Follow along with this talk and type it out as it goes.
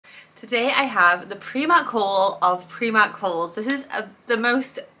Today I have the Primark haul of Primark hauls. This is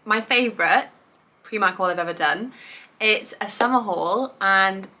my favourite Primark haul I've ever done. It's a summer haul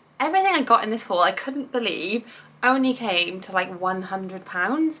and everything I got in this haul I couldn't believe only came to like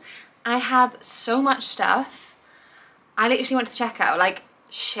 £100. I have so much stuff. I literally went to the checkout like,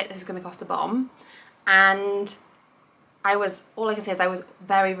 shit, this is going to cost a bomb. And all I can say is I was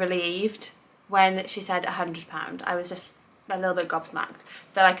very relieved when she said £100. I was just a little bit gobsmacked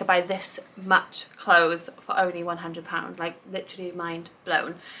that I could buy this much clothes for only £100, like literally mind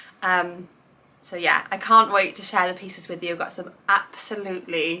blown. So yeah, I can't wait to share the pieces with you. I've got some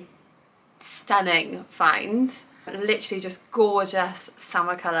absolutely stunning finds, literally just gorgeous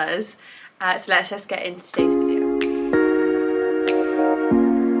summer colours. So let's just get into today's video.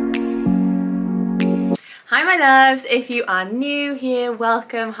 Hi my loves, if you are new here,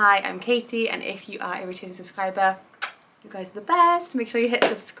 welcome. Hi, I'm Katie, and if you are a returning subscriber, you guys are the best. Make sure you hit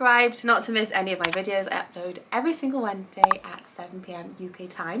subscribe not to miss any of my videos. I upload every single Wednesday at 7 PM UK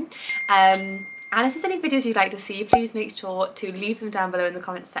time. And if there's any videos you'd like to see, please make sure to leave them down below in the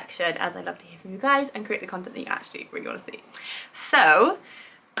comments section, as I love to hear from you guys and create the content that you actually really want to see. So,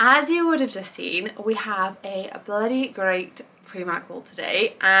 as you would have just seen, we have a bloody great Primark haul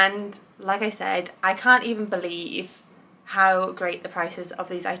today, and like I said, I can't even believe how great the prices of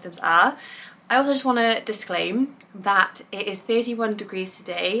these items are. I also just want to disclaim that it is 31 degrees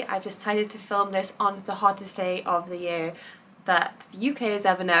today. I've decided to film this on the hottest day of the year that the UK has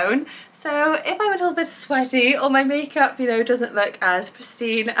ever known. So if I'm a little bit sweaty or my makeup, you know, doesn't look as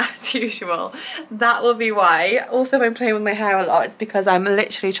pristine as usual, that will be why. Also, if I'm playing with my hair a lot, it's because I'm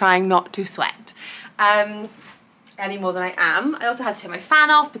literally trying not to sweat any more than I am. I also had to turn my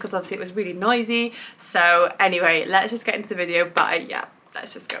fan off because obviously it was really noisy. So anyway, let's just get into the video. But yeah,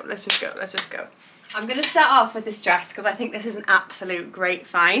 let's just go. I'm going to start off with this dress because I think this is an absolute great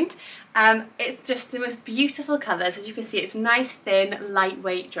find. It's just the most beautiful colours. As you can see, it's a nice, thin,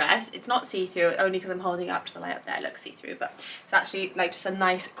 lightweight dress. It's not see-through, only because I'm holding it up to the light up there. It looks see-through, but it's actually like just a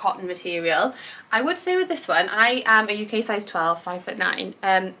nice cotton material. I would say with this one, I am a UK size 12,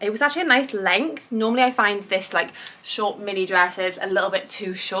 5'9". It was actually a nice length. Normally I find this like short mini dresses a little bit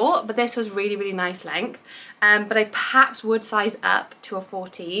too short, but this was really, really nice length. But I perhaps would size up to a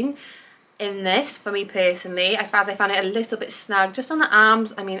 14. In this, for me personally, I found it a little bit snug just on the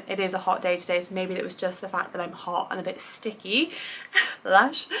arms. I mean, it is a hot day today, so maybe it was just the fact that I'm hot and a bit sticky,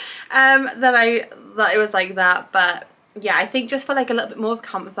 lush, that it was like that. But yeah, I think just for like a little bit more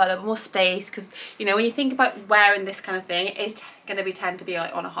comfort, a little bit more space, because you know when you think about wearing this kind of thing, it's going to tend to be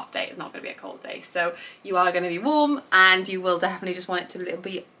like on a hot day. It's not going to be a cold day, so you are going to be warm, and you will definitely just want it to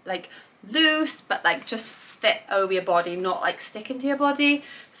be like loose, but like just fit over your body, not like stick into your body.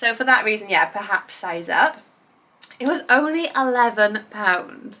 So for that reason, yeah, perhaps size up. It was only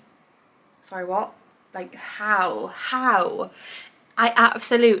 £11. Sorry, what? Like how? I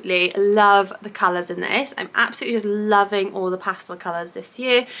absolutely love the colours in this. I'm absolutely just loving all the pastel colours this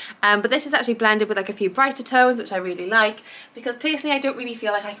year. But this is actually blended with like a few brighter tones, which I really like, because personally I don't really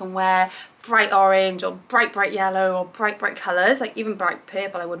feel like I can wear bright orange or bright yellow or bright colours. Like even bright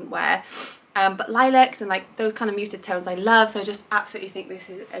purple I wouldn't wear. But lilacs and like those kind of muted tones I love, so I just absolutely think this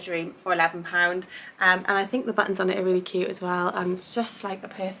is a dream for £11. And I think the buttons on it are really cute as well, and it's just like a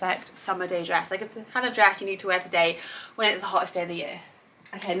perfect summer day dress. Like it's the kind of dress you need to wear today when it's the hottest day of the year.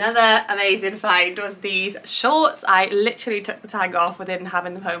 Okay, another amazing find was these shorts. I literally took the tag off within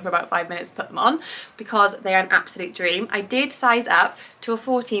having them home for about 5 minutes to put them on because they are an absolute dream. I did size up to a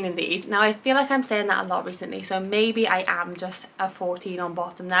 14 in these. Now I feel like I'm saying that a lot recently, so maybe I am just a 14 on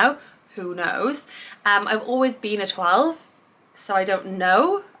bottom now. Who knows? I've always been a 12, so I don't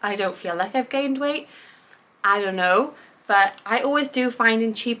know. I don't feel like I've gained weight. I don't know. But I always do find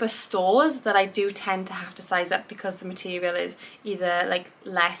in cheaper stores that I do tend to have to size up because the material is either like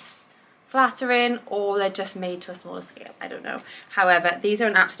less flattering or they're just made to a smaller scale. I don't know. However, these are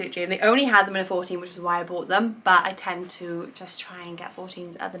an absolute dream. They only had them in a 14, which is why I bought them, but I tend to just try and get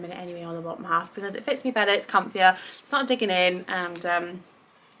 14s at the minute anyway on the bottom half because it fits me better, it's comfier, it's not digging in, and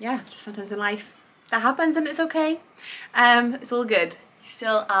yeah, just sometimes in life that happens and it's okay. It's all good. You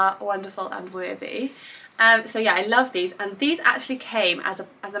still are wonderful and worthy. So yeah, I love these, and these actually came as a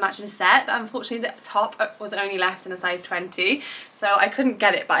matching set, but unfortunately the top was only left in a size 20, so I couldn't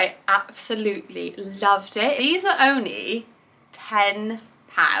get it, but I absolutely loved it. These are only £10.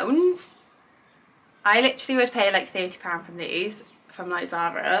 I literally would pay like £30 from these from like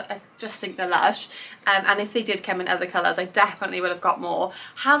Zara. I just think they're lush, and if they did come in other colours I definitely would have got more.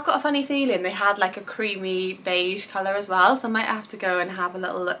 Have got a funny feeling they had like a creamy beige colour as well, so I might have to go and have a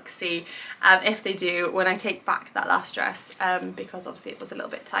little look see if they do when I take back that last dress, because obviously it was a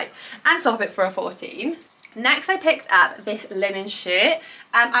little bit tight, and swap it for a 14. Next I picked up this linen shirt.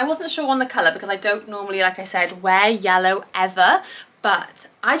 I wasn't sure on the colour because I don't normally, like I said, wear yellow ever, but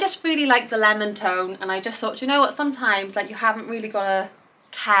I just really like the lemon tone, and I just thought, you know what, sometimes like you haven't really got to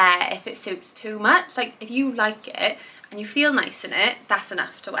care if it suits too much. Like if you like it and you feel nice in it, that's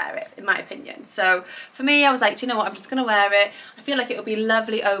enough to wear it, in my opinion. So for me, I was like, do you know what, I'm just gonna wear it. I feel like it would be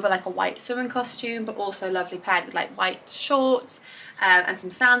lovely over like a white swimming costume, but also lovely paired with like white shorts and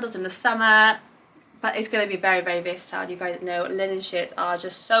some sandals in the summer. But it's going to be very, very versatile. You guys know linen shirts are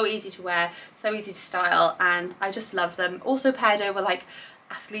just so easy to wear, so easy to style, and I just love them. Also paired over like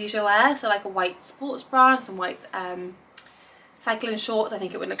athleisure wear, so like a white sports bra and some white cycling shorts. I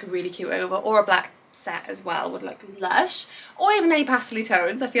think it would look really cute over, or a black set as well would look lush, or even any pastel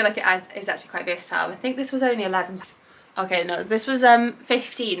tones. I feel like it is actually quite versatile. I think this was only £11. Okay, no, this was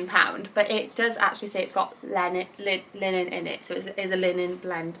 £15, but it does actually say it's got linen in it, so it is a linen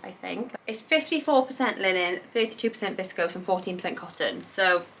blend, I think. It's 54% linen, 32% viscose and 14% cotton,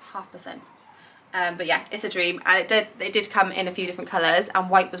 so 0.5%. But yeah, it's a dream, and it did come in a few different colours, and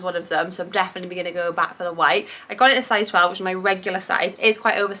white was one of them, so I'm definitely going to go back for the white. I got it in a size 12, which is my regular size. It is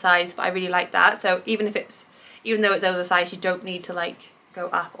quite oversized, but I really like that, so even though it's oversized, you don't need to like go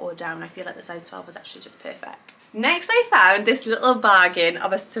up or down. I feel like the size 12 was actually just perfect. Next I found this little bargain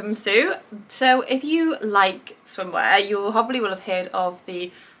of a swimsuit. So if you like swimwear, you probably will have heard of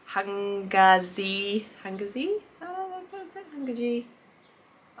the Hangazi? Is that what I pronounce it? Hangaji?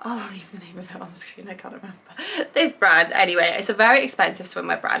 I'll leave the name of it on the screen, I can't remember. This brand, anyway, it's a very expensive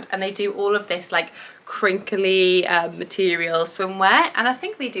swimwear brand, and they do all of this like crinkly material swimwear, and I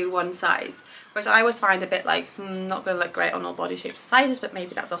think they do one size, which I always find a bit like, not going to look great on all body shapes and sizes, but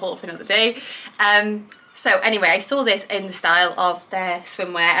maybe that's a whole for another day. So anyway, I saw this in the style of their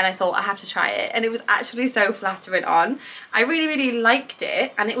swimwear, and I thought I have to try it, and it was actually so flattering on. I really, really liked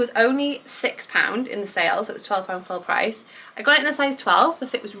it, and it was only £6 in the sale, so it was £12 full price. I got it in a size 12, the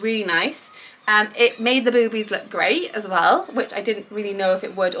fit was really nice. It made the boobies look great as well, which I didn't really know if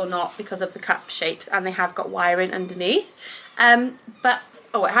it would or not because of the cup shapes, and they have got wiring underneath. But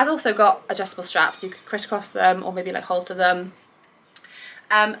oh, it has also got adjustable straps, so you could crisscross them or maybe like halter them.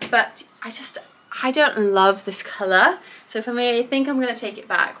 But I don't love this colour, so for me I think I'm going to take it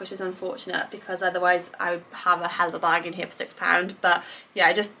back, which is unfortunate because otherwise I would have a hell of a bargain here for £6. But yeah,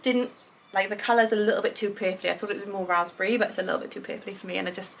 I just didn't like the colour's a little bit too purpley. I thought it was more raspberry, but it's a little bit too purpley for me, and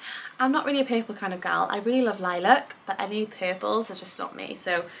I'm not really a purple kind of gal. I really love lilac, but any purples are just not me.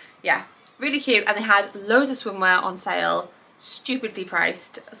 So yeah, really cute, and they had loads of swimwear on sale, stupidly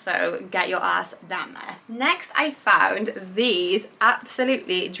priced, so get your ass down there. Next I found these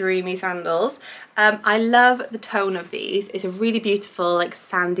absolutely dreamy sandals. I love the tone of these. It's a really beautiful like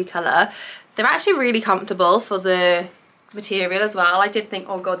sandy colour. They're actually really comfortable for the material as well. I did think,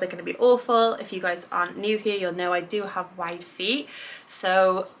 oh god, they're going to be awful. If you guys aren't new here, you'll know I do have wide feet,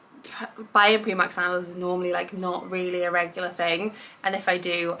 so buying Primark sandals is normally like not really a regular thing, and if I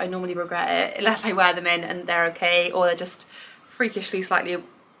do, I normally regret it unless I wear them in and they're okay, or they're just freakishly slightly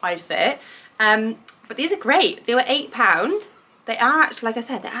wide fit. But these are great. They were £8. They are actually, like I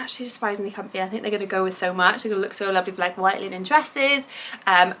said, they're actually surprisingly comfy. I think they're going to go with so much. They're going to look so lovely with like white linen dresses,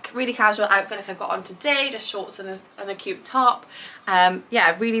 really casual outfit like I've got on today, just shorts and a cute top.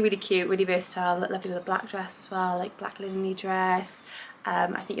 Yeah, really, really cute, really versatile. Look lovely with a black dress as well, like black linen dress.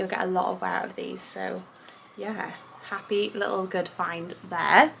 I think you'll get a lot of wear out of these, so yeah. Happy little good find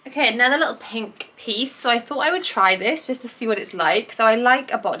there. Okay, another little pink piece. So I thought I would try this just to see what it's like. So I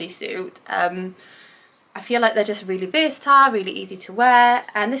like a bodysuit. I feel like they're just really versatile, really easy to wear,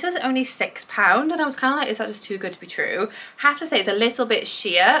 and this was only £6, and I was kind of like, is that just too good to be true? I have to say it's a little bit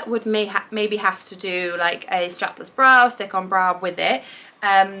sheer. Would maybe have to do like a strapless bra, stick-on bra with it.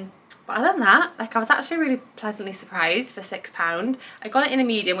 But other than that, like I was actually really pleasantly surprised for £6. I got it in a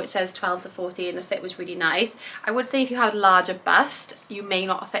medium, which says 12 to 14. The fit was really nice. I would say if you had a larger bust, you may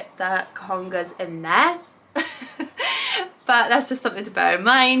not fit the congas in there. But that's just something to bear in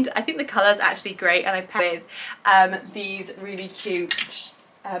mind. I think the colour's actually great, and I paired with these really cute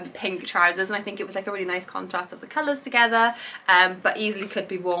pink trousers, and I think it was like a really nice contrast of the colours together, but easily could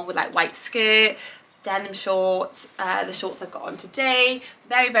be worn with like white skirt, denim shorts, the shorts I've got on today.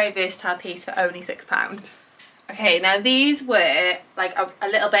 Very, very versatile piece for only £6. Okay, now these were like a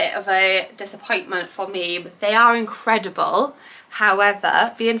little bit of a disappointment for me, but they are incredible.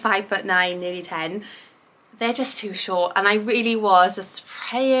 However, being 5'9", nearly 10, they're just too short, and I really was just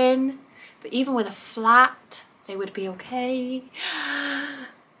praying that even with a flat they would be okay.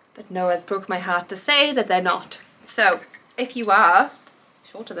 But no, it broke my heart to say that they're not. So if you are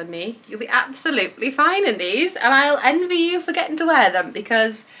shorter than me, you'll be absolutely fine in these, and I'll envy you for getting to wear them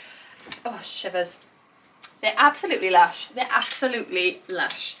because, oh, shivers. They're absolutely lush. They're absolutely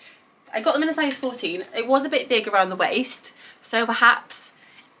lush. I got them in a size 14. It was a bit big around the waist, so perhaps,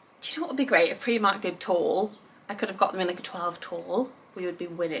 do you know what would be great? If Primark did tall, I could have got them in like a 12 tall. We would be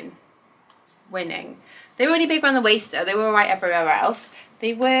winning. They were only big around the waist though. They were alright everywhere else.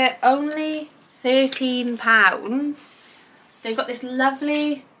 They were only £13. They've got this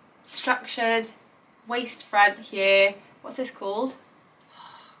lovely structured waist front here. What's this called?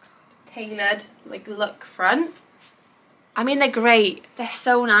 Oh, God. Tailored like look front. I mean, they're great. They're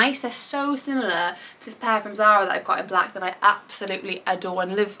so nice. They're so similar to this pair from Zara that I've got in black that I absolutely adore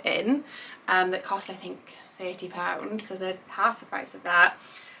and live in. That cost, I think, £30. So they're half the price of that.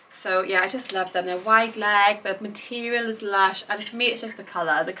 So yeah, I just love them. They're wide leg, the material is lush, and for me it's just the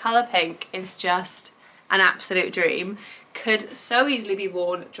colour. The colour pink is just an absolute dream. Could so easily be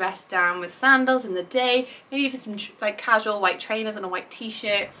worn dressed down with sandals in the day, maybe even some like casual white trainers and a white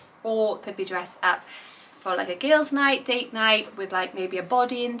t-shirt, or could be dressed up for like a girls' night, date night, with like maybe a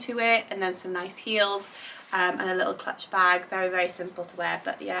body into it and then some nice heels. And a little clutch bag. Very, very simple to wear,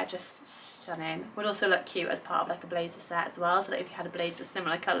 but yeah, just stunning. Would also look cute as part of like a blazer set as well, so that if you had a blazer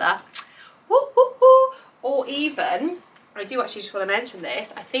similar colour, woo, woo, woo. Or even, I do actually just want to mention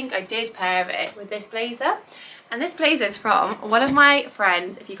this, I think I did pair it with this blazer, and this blazer is from one of my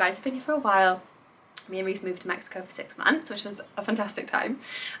friends. If you guys have been here for a while, me and Reese moved to Mexico for 6 months, which was a fantastic time,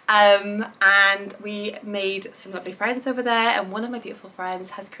 and we made some lovely friends over there, and one of my beautiful friends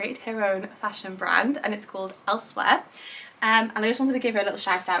has created her own fashion brand and it's called Elsewhere, and I just wanted to give her a little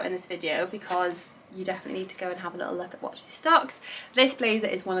shout out in this video because you definitely need to go and have a little look at what she stocks. This blazer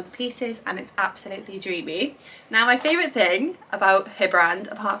is one of the pieces and it's absolutely dreamy. Now my favourite thing about her brand,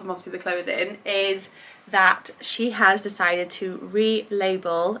 apart from obviously the clothing, is that she has decided to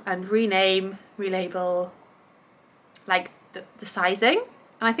relabel and relabel like the sizing,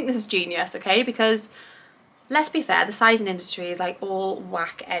 and I think this is genius, okay, because let's be fair, the sizing industry is like all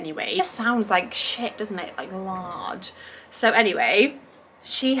whack anyway. It sounds like shit, doesn't it? Like large. So anyway,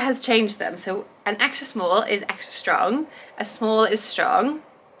 she has changed them. So an extra small is extra strong, a small is strong,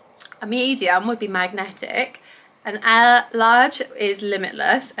 a medium would be magnetic, an large is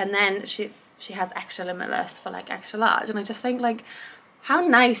limitless, and then she has extra limitless for like extra large. And I just think, like, how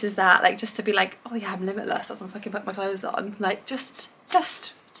nice is that? Like, just to be like, oh yeah, I'm limitless as I'm fucking put my clothes on. Like, just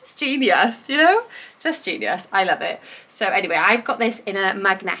genius, you know? Just genius. I love it. So anyway, I've got this in a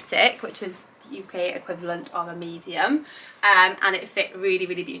magnetic, which is the UK equivalent of a medium, and it fit really,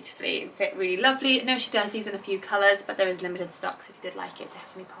 really beautifully. It fit really lovely. I know she does these in a few colours, but there is limited stock, so if you did like it,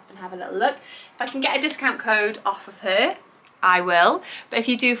 definitely pop and have a little look. If I can get a discount code off of her, I will. But if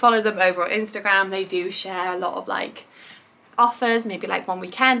you do follow them over on Instagram, they do share a lot of like offers, maybe like one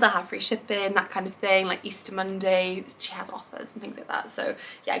weekend they'll have free shipping, that kind of thing, like Easter Monday she has offers and things like that. So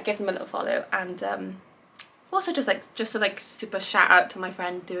yeah, give them a little follow. And also just a like super shout out to my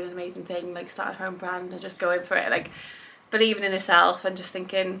friend doing an amazing thing, like starting her own brand and just going for it, like believing in herself and just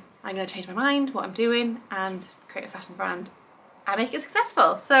thinking, I'm gonna change my mind, what I'm doing, and create a fashion brand and make it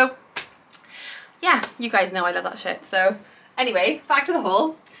successful. So yeah, you guys know I love that shit. So anyway, back to the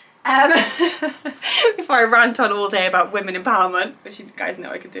haul. Before I rant on all day about women empowerment, which you guys know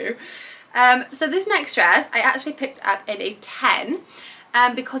I could do. So this next dress I actually picked up in a 10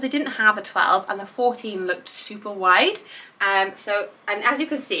 because it didn't have a 12 and the 14 looked super wide. And as you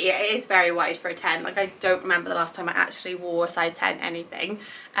can see, it is very wide for a 10. Like, I don't remember the last time I actually wore a size 10 anything,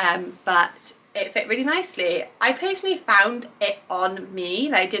 but it fit really nicely. I personally found it on me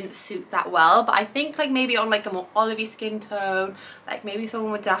that it didn't suit that well, but I think like maybe on like a more olivey skin tone, like maybe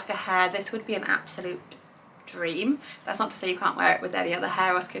someone with darker hair, this would be an absolute dream. That's not to say you can't wear it with any other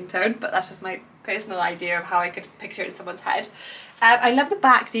hair or skin tone, but that's just my personal idea of how I could picture it in someone's head. I love the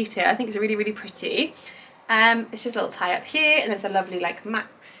back detail. I think it's really, really pretty. It's just a little tie up here, and there's a lovely like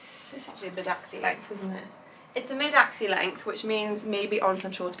max, it's actually a mid-axi length, isn't it? It's a mid-axi length, which means maybe on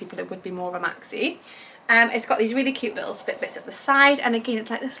some shorter people it would be more of a maxi. It's got these really cute little split bits at the side, and again it's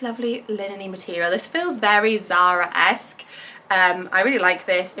like this lovely linen-y material. This feels very Zara-esque. I really like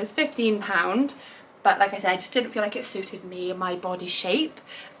this. It's £15, but like I said, I just didn't feel like it suited me and my body shape.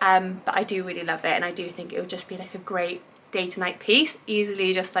 But I do really love it, and I do think it would just be like a great day to night piece.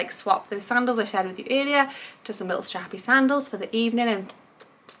 Easily just like swap those sandals I shared with you earlier to some little strappy sandals for the evening, and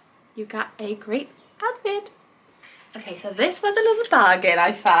you got a great outfit. Okay, so this was a little bargain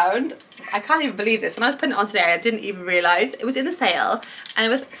I found. I can't even believe this. When I was putting it on today, I didn't even realise. It was in the sale and it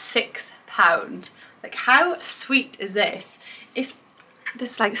was £6. Like, how sweet is this? It's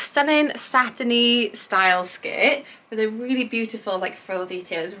this like stunning satiny style skirt with a really beautiful like frill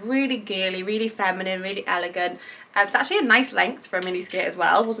details. Really girly, really feminine, really elegant. It's actually a nice length for a mini skirt as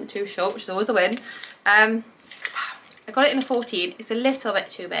well. It wasn't too short, which is always a win. £6. I got it in a 14. It's a little bit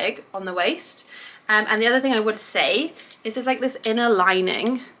too big on the waist. And the other thing I would say is there's like this inner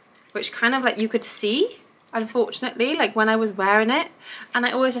lining, which kind of like you could see, unfortunately, like when I was wearing it. And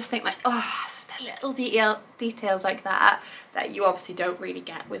I always just think like, oh, it's just the little details like that you obviously don't really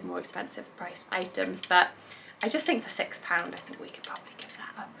get with more expensive priced items. But I just think for £6, I think we could probably give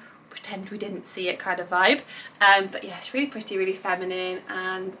that a pretend we didn't see it kind of vibe. But yeah, it's really pretty, really feminine,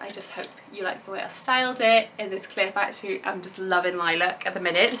 and I just hope you like the way I styled it in this clip. Actually, I'm just loving lilac at the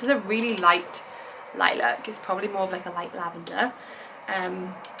minute. This is a really light lilac. It's probably more of like a light lavender,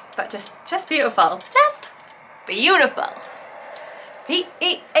 but just beautiful. Just beautiful.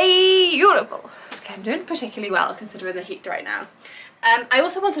 Beautiful. Okay, I'm doing particularly well considering the heat right now. I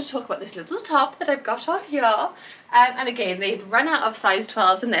also wanted to talk about this little top that I've got on here, and again, they'd run out of size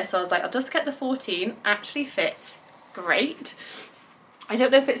 12s in this, so I was like, I'll just get the 14. Actually fits great. I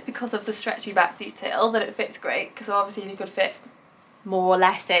don't know if it's because of the stretchy back detail that it fits great, because obviously you could fit more or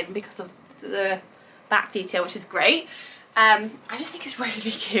less in because of the back detail, which is great. I just think it's really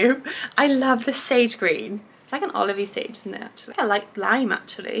cute. I love the sage green. It's like an olivey sage, isn't it, actually? I like lime,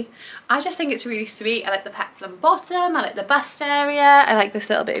 actually. I just think it's really sweet. I like the peplum bottom, I like the bust area, I like this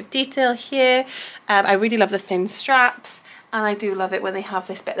little bit of detail here. I really love the thin straps, and I do love it when they have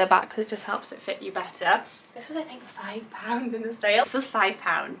this bit at the back because it just helps it fit you better. This was, I think, £5 in the sale. This was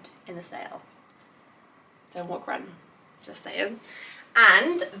 £5 in the sale. Don't walk around, just saying.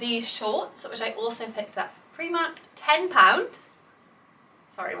 And these shorts, which I also picked up from Primark, £10.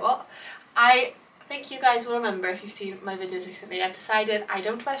 Sorry, what? I think you guys will remember if you've seen my videos recently, I've decided I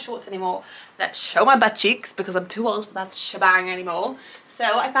don't wear shorts anymore that show my butt cheeks because I'm too old for that shebang anymore. So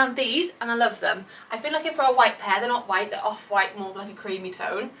I found these and I love them. I've been looking for a white pair. They're not white, they're off-white, more of like a creamy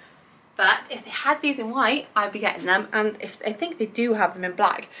tone. But if they had these in white, I'd be getting them. And if I think they do have them in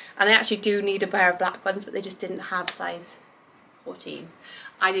black, and I actually do need a pair of black ones, but they just didn't have size 14.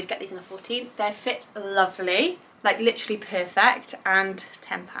 I did get these in a 14. They fit lovely, like literally perfect, and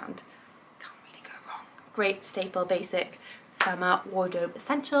 £10. Can't really go wrong. Great staple basic summer wardrobe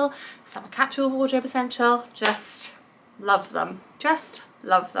essential, summer capsule wardrobe essential. Just love them. Just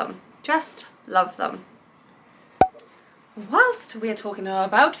love them. Just love them. Whilst we're talking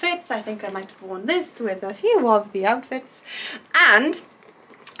of outfits, I think I might have worn this with a few of the outfits, and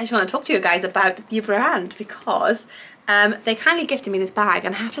I just want to talk to you guys about the brand because they kindly gifted me this bag,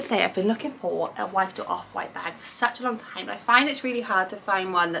 and I have to say I've been looking for a white or off-white bag for such a long time, and I find it's really hard to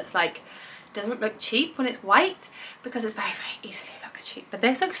find one that's like doesn't look cheap when it's white, because it's very easily looks cheap. But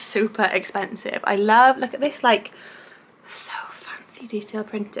this looks super expensive. I love, look at this, like so fancy detail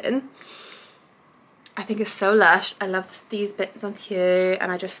printing. I think it's so lush. I love these bits on here,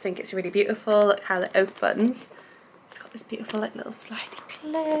 and I just think it's really beautiful. Look how it opens. It's got this beautiful like little slidey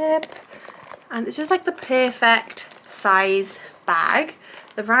clip, and it's just like the perfect size bag.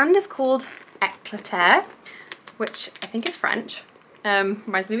 The brand is called Eclair, which I think is French.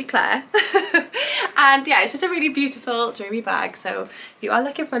 Reminds me of Claire. And yeah, it's just a really beautiful dreamy bag. So if you are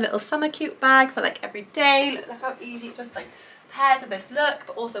looking for a little summer cute bag for like every day, look how easy it just like pairs with this look,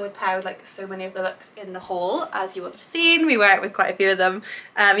 but also would pair with like so many of the looks in the haul, as you will have seen. We wear it with quite a few of them.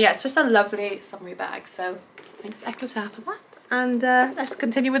 Yeah, it's just a lovely summery bag. So thanks Eclair for that, and let's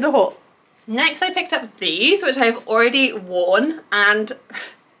continue with the haul. Next, I picked up these, which I've already worn, and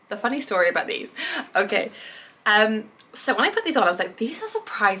the funny story about these. Okay, so when I put these on, I was like, these are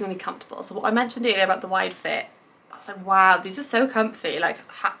surprisingly comfortable. So what I mentioned earlier about the wide fit, I was like, wow, these are so comfy. Like,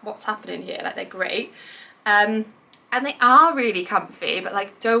 what's happening here? Like, they're great. And they are really comfy, but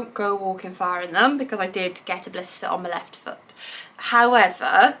like, don't go walking far in them because I did get a blister on my left foot.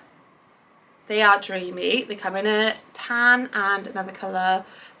 However, they are dreamy. They come in a tan and another colour.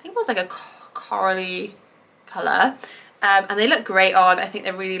 I think it was like a corally colour. And they look great on. I think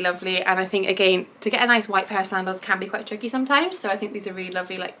they're really lovely, and I think again to get a nice white pair of sandals can be quite tricky sometimes, so I think these are really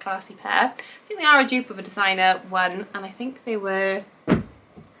lovely, like classy pair. I think they are a dupe of a designer one, and I think they were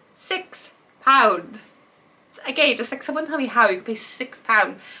 £6. Again, just like someone tell me how you could pay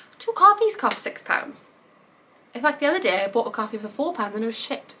 £6. 2 coffees cost £6. In fact, the other day I bought a coffee for £4 and it was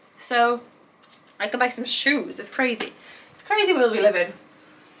shit. So I could buy some shoes. It's crazy. It's crazy world we live in.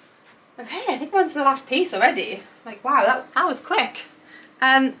 Okay, I think we're on to the last piece already. Like, wow, that was quick.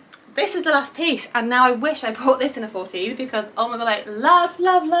 this is the last piece, and now I wish I bought this in a 14 because oh my god, I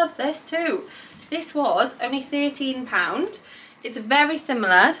love this too. This was only £13. It's very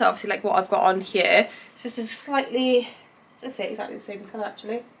similar to obviously like what I've got on here. It's just a slightly, let's say exactly the same colour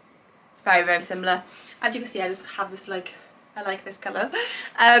actually. It's very similar. As you can see, I just have this like, I like this colour.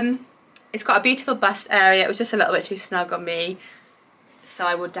 It's got a beautiful bust area. It was just a little bit too snug on me, so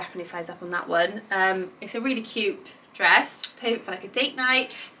I would definitely size up on that one. It's a really cute dress, perfect for like a date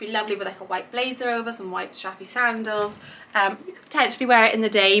night. Be lovely with like a white blazer over, some white strappy sandals. You could potentially wear it in the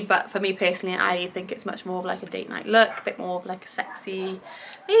day, but for me personally, I think it's much more of like a date night look, a bit more of like a sexy,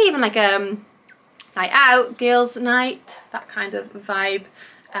 maybe even like a night out, girls night, that kind of vibe.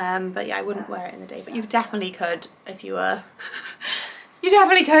 But yeah, I wouldn't wear it in the day, but you definitely could if you were you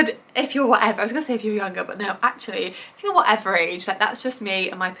definitely could if you're whatever. I was gonna say if you're younger, but no, actually, if you're whatever age, like that's just me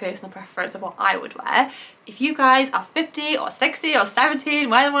and my personal preference of what I would wear. If you guys are 50 or 60 or 70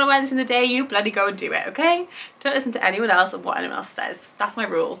 and want to wear this in the day, you bloody go and do it, okay? Don't listen to anyone else and what anyone else says. That's my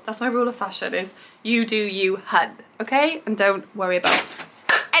rule. That's my rule of fashion, is you do you, hun, okay? And don't worry about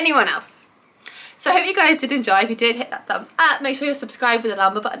anyone else. So I hope you guys did enjoy. If you did, hit that thumbs up. Make sure you're subscribed with the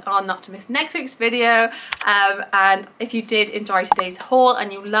alarm button on not to miss next week's video. And if you did enjoy today's haul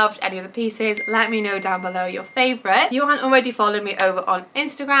and you loved any of the pieces, let me know down below your favourite. If you aren't already following me over on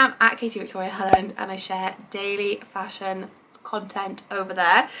Instagram at Katie Victoria Holland, and I share daily fashion content over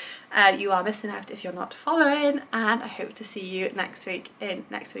there. You are missing out if you're not following, and I hope to see you next week in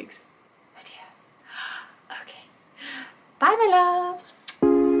next week's video. Okay. Bye my loves.